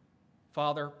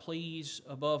 Father, please,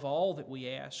 above all that we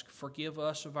ask, forgive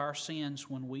us of our sins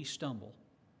when we stumble.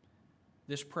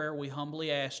 This prayer we humbly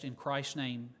ask in Christ's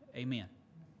name. Amen.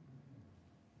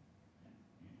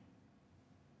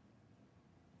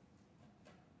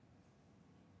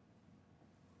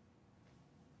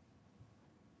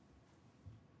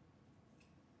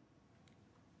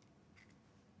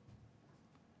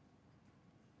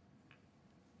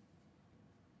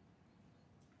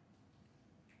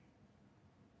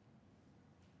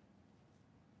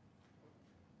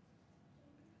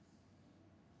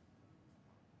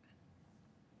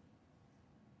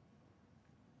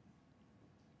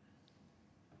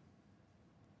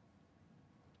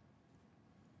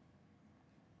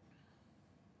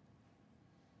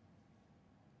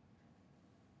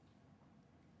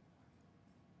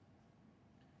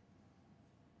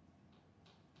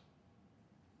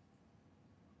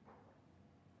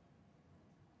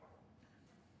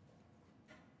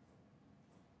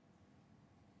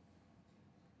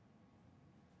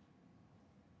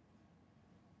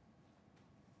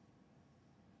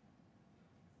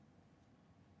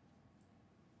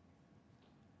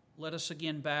 Let us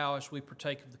again bow as we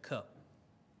partake of the cup.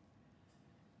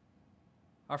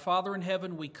 Our Father in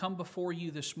heaven, we come before You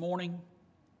this morning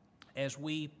as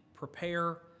we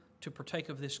prepare to partake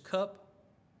of this cup,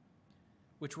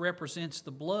 which represents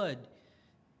the blood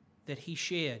that He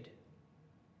shed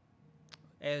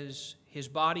as His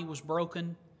body was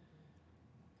broken.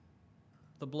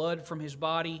 The blood from His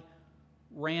body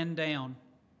ran down,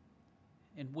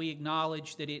 and we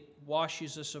acknowledge that it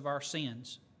washes us of our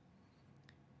sins.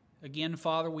 Again,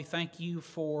 Father, we thank You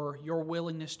for Your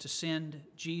willingness to send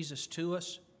Jesus to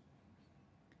us.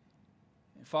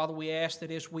 And Father, we ask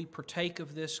that as we partake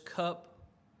of this cup,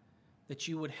 that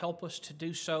You would help us to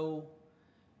do so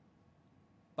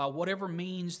by whatever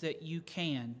means that You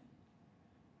can,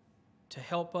 to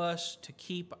help us to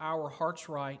keep our hearts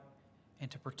right and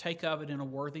to partake of it in a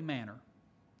worthy manner.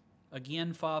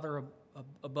 Again, Father,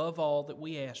 above all that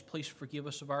we ask, please forgive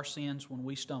us of our sins when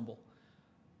we stumble.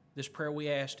 This prayer we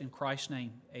ask in Christ's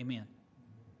name. Amen.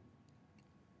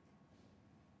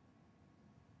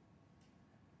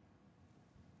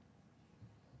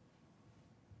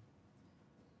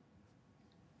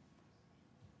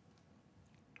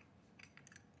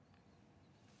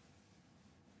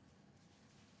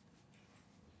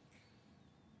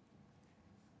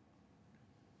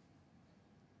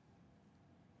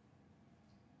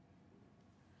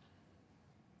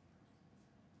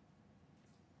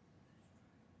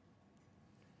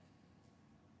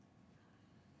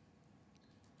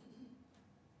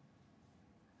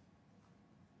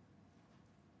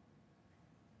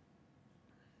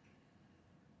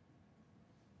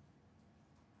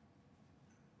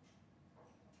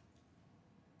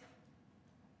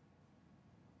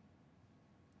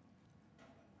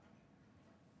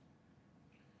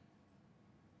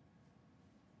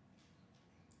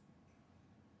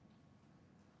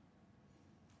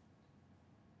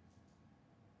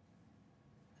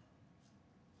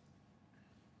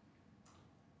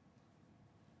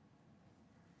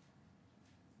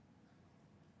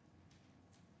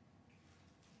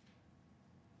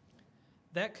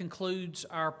 that concludes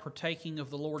our partaking of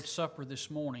the Lord's Supper this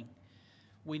morning.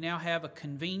 We now have a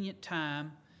convenient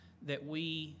time that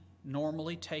we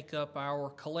normally take up our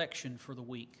collection for the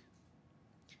week.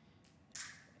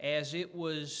 As it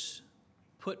was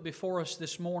put before us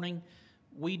this morning,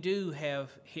 we do have,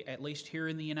 at least here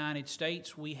in the United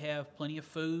States, we have plenty of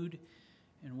food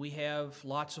and we have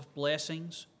lots of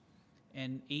blessings.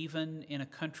 And even in a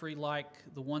country like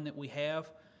the one that we have,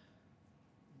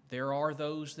 there are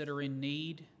those that are in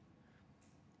need.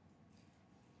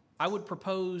 I would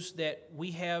propose that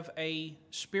we have a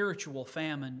spiritual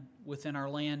famine within our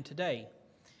land today.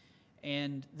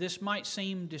 And this might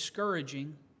seem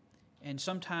discouraging, and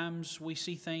sometimes we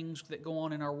see things that go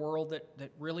on in our world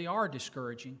that really are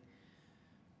discouraging.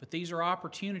 But these are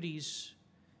opportunities,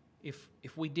 if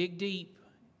we dig deep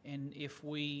and if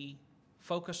we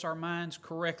focus our minds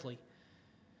correctly,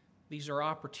 these are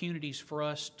opportunities for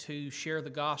us to share the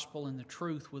gospel and the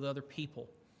truth with other people.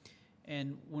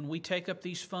 And when we take up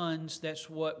these funds, that's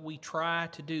what we try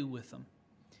to do with them.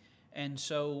 And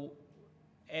so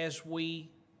as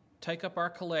we take up our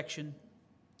collection,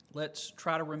 let's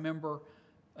try to remember,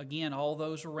 again, all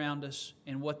those around us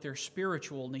and what their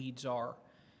spiritual needs are.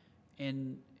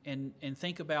 And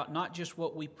think about not just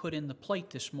what we put in the plate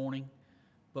this morning,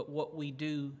 but what we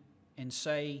do and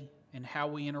say and how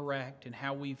we interact and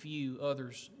how we view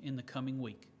others in the coming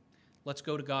week. Let's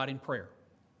go to God in prayer.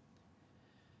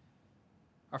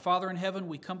 Our Father in heaven,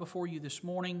 we come before you this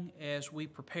morning as we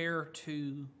prepare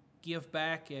to give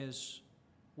back as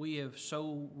we have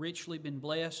so richly been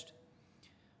blessed.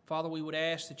 Father, we would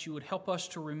ask that you would help us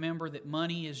to remember that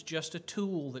money is just a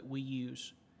tool that we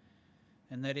use,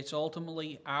 and that it's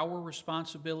ultimately our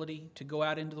responsibility to go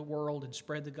out into the world and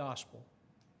spread the gospel.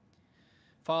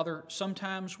 Father,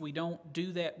 sometimes we don't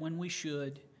do that when we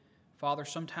should. Father,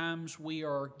 sometimes we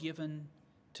are given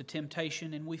to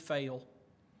temptation and we fail.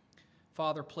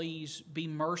 Father, please be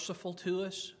merciful to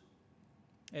us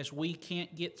as we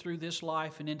can't get through this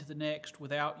life and into the next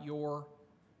without your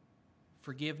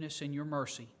forgiveness and your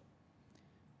mercy.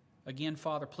 Again,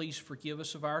 Father, please forgive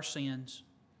us of our sins.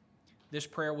 This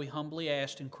prayer we humbly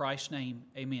ask in Christ's name.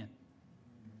 Amen.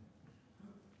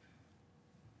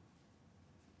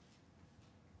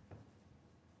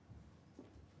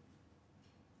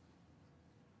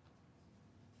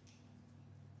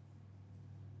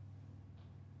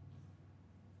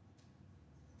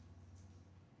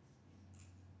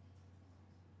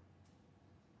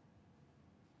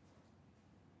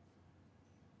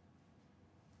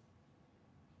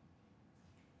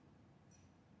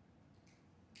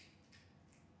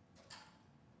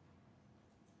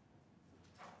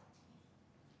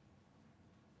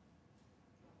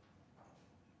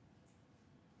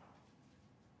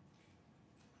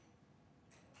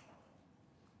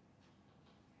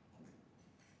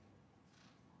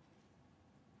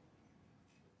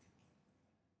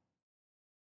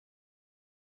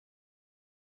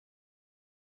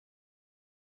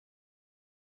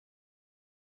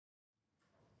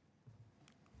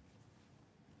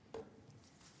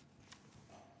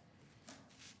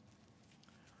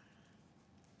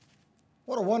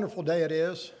 What a wonderful day it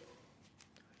is.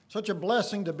 Such a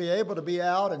blessing to be able to be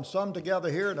out and some together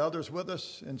here and others with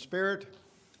us in spirit,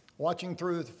 watching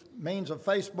through the means of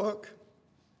Facebook.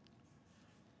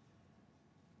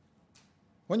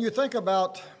 When you think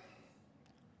about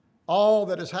all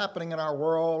that is happening in our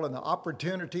world and the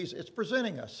opportunities it's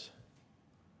presenting us,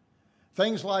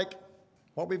 things like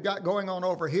what we've got going on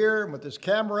over here and with this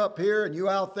camera up here and you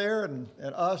out there and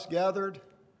us gathered,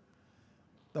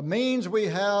 the means we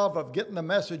have of getting the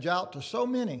message out to so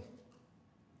many.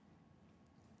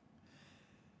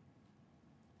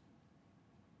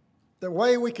 The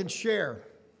way we can share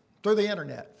through the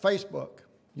internet, Facebook,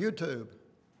 YouTube,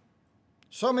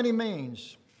 so many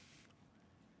means.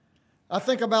 I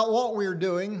think about what we're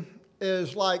doing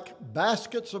is like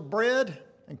baskets of bread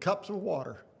and cups of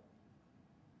water.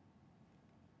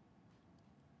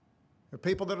 There are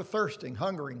people that are thirsting,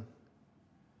 hungering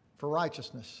for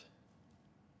righteousness.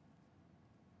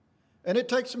 And it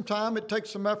takes some time, it takes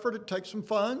some effort, it takes some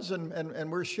funds,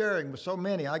 and we're sharing with so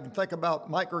many. I can think about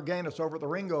Mike Gerganis over at the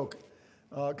Ringo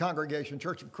Congregation,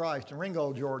 Church of Christ in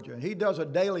Ringo, Georgia. He does a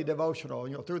daily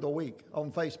devotional, through the week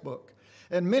on Facebook.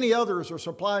 And many others are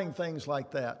supplying things like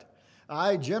that.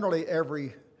 I generally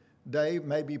every day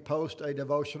maybe post a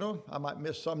devotional. I might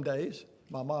miss some days.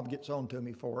 My mom gets on to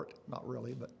me for it. Not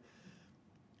really, but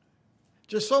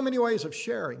just so many ways of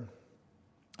sharing,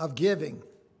 of giving,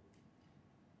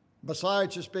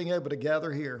 besides just being able to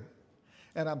gather here.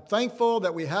 And I'm thankful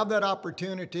that we have that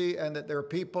opportunity and that there are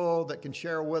people that can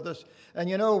share with us. And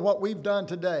you know what we've done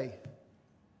today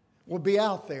will be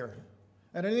out there.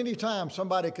 And at any time,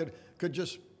 somebody could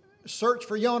just search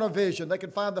for Yonah Vision. They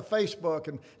can find the Facebook,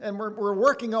 and we're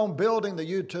working on building the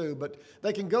YouTube, but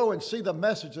they can go and see the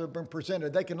message that have been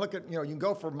presented. They can look at, you can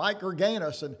go for Mike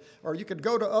Gerganis, or you could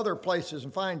go to other places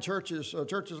and find churches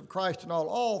of Christ and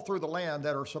all through the land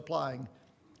that are supplying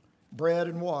bread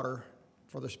and water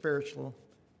for the spiritual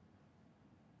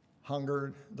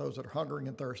hunger, those that are hungering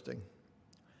and thirsting.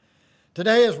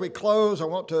 Today, as we close, I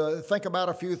want to think about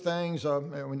a few things.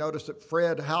 We noticed that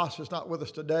Fred House is not with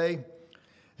us today.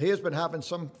 He has been having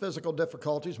some physical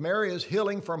difficulties. Mary is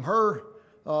healing from her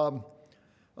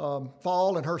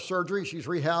fall and her surgery. She's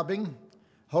rehabbing.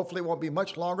 Hopefully it won't be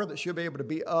much longer that she'll be able to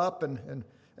be up and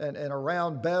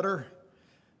around better.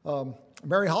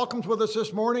 Mary Holcomb's with us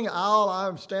this morning. Al, I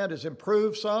understand, has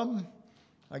improved some.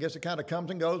 I guess it kind of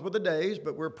comes and goes with the days,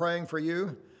 but we're praying for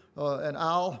you and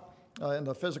Al and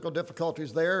the physical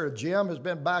difficulties there. Jim has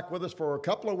been back with us for a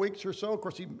couple of weeks or so. Of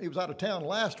course, he was out of town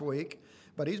last week.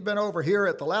 But he's been over here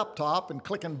at the laptop and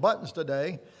clicking buttons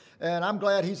today, and I'm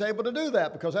glad he's able to do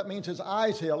that because that means his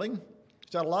eye's healing.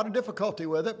 He's had a lot of difficulty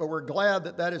with it, but we're glad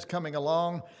that that is coming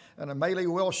along. And Amelie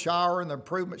Wilshire and the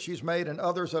improvement she's made and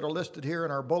others that are listed here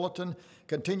in our bulletin,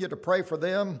 continue to pray for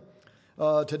them.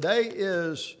 Today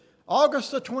is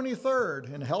August the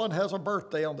 23rd, and Helen has a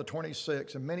birthday on the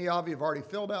 26th, and many of you have already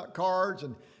filled out cards,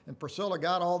 and Priscilla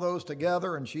got all those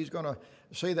together, and she's going to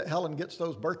see that Helen gets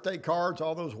those birthday cards,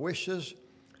 all those wishes.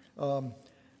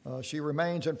 She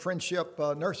remains in Friendship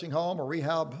Nursing Home or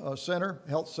Rehab Center,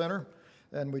 Health Center,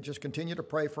 and we just continue to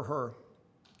pray for her.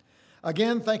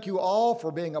 Again, thank you all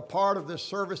for being a part of this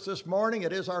service this morning.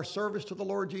 It is our service to the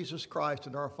Lord Jesus Christ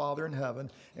and our Father in heaven,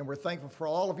 and we're thankful for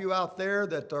all of you out there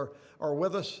that are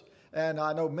with us. And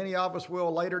I know many of us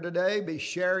will later today be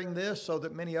sharing this so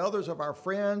that many others of our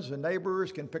friends and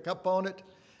neighbors can pick up on it,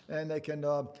 and they can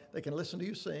listen to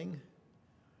you sing,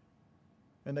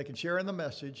 and they can share in the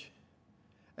message,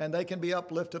 and they can be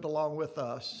uplifted along with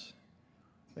us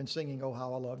in singing, "Oh,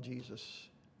 How I Love Jesus."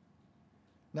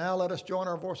 Now let us join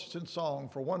our voices in song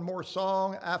for one more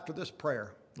song after this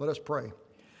prayer. Let us pray.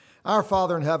 Our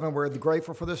Father in heaven, we're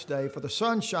grateful for this day, for the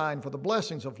sunshine, for the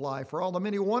blessings of life, for all the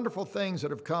many wonderful things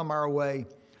that have come our way.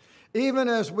 Even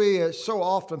as we so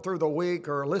often through the week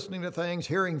are listening to things,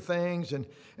 hearing things, and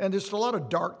just a lot of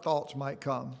dark thoughts might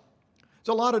come. It's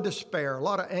a lot of despair, a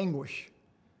lot of anguish.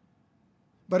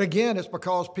 But again, it's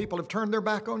because people have turned their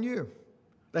back on you.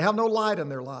 They have no light in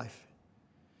their life.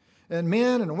 And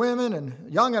men and women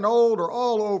and young and old are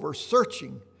all over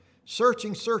searching,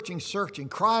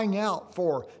 crying out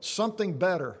for something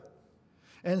better.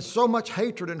 And so much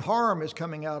hatred and harm is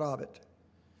coming out of it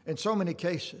in so many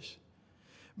cases.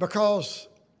 Because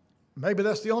maybe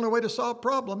that's the only way to solve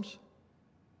problems,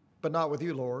 but not with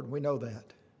you, Lord. We know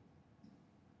that.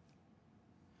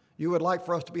 You would like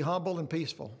for us to be humble and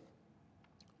peaceful,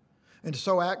 and to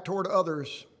so act toward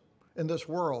others in this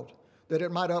world that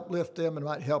it might uplift them and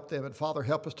might help them. And Father,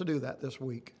 help us to do that this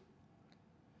week.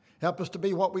 Help us to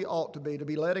be what we ought to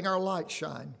be letting our light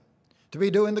shine, to be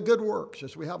doing the good works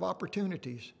as we have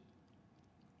opportunities,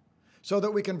 so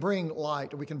that we can bring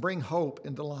light and we can bring hope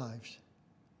into lives.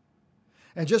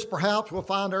 And just perhaps we'll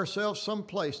find ourselves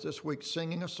someplace this week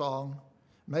singing a song.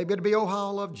 Maybe it'll be, "Oh, How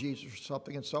I Love Jesus" or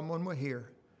something, and someone will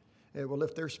hear. It will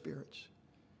lift their spirits.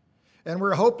 And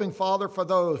we're hoping, Father, for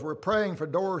those. We're praying for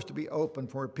doors to be open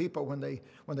for people when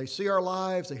they see our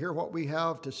lives, they hear what we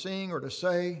have to sing or to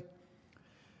say,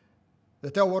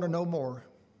 that they'll want to know more.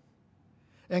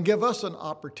 And give us an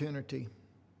opportunity,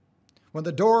 when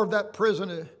the door of that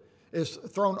prison is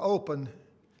thrown open,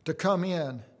 to come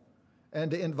in and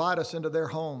to invite us into their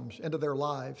homes, into their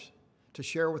lives, to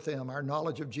share with them our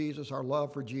knowledge of Jesus, our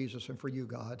love for Jesus and for you,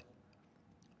 God.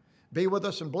 Be with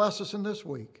us and bless us in this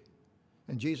week.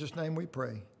 In Jesus' name we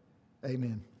pray.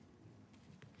 Amen.